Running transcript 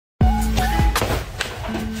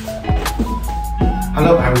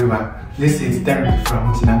Hello everyone, this is Derek from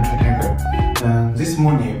Entryway. This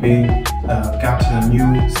morning we got a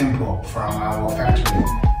new sample from our factory.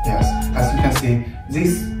 Yes, as you can see,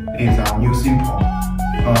 this is our new sample.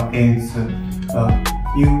 It's a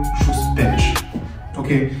new shoes bench.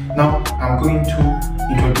 Okay, now I'm going to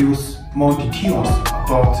introduce more details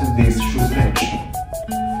about this shoes bench.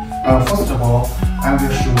 First of all, I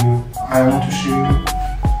want to show you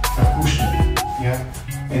the cushion. Yeah,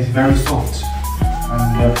 it's very soft.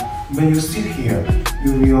 And when you sit here,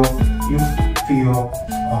 you feel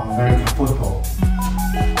very comfortable.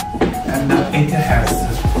 And it has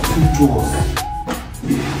two drawers.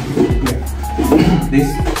 Yeah. This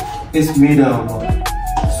is made of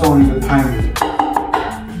solid plywood.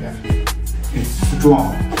 Yeah. It's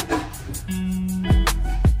strong.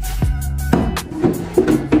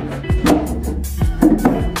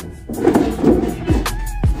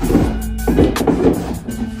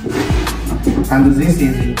 And this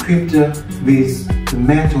is equipped with the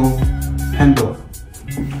metal handle.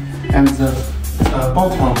 And the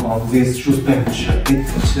bottom of this shoes bench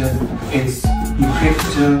is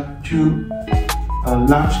equipped to a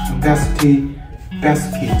large capacity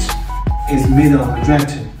basket. It's made of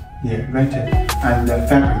rattan and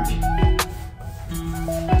fabric.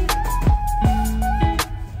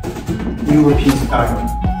 European style.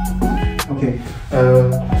 Okay.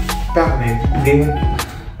 Back there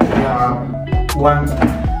are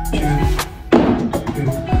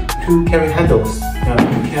two carry handles.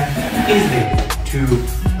 You can easily carry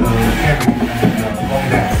all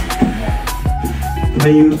that.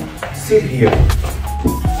 When you sit here,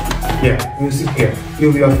 you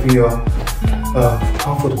will feel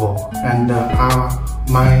comfortable. And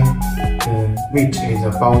my weight is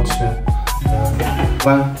about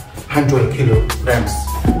 100 kilograms.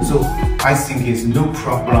 So I think it's no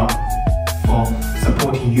problem for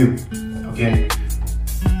supporting you. Okay.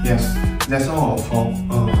 Yes, that's all for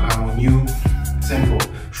our new sample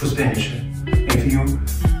shoes bench. If you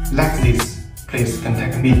like this, please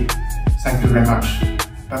contact me. Thank you very much.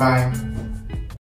 Bye bye.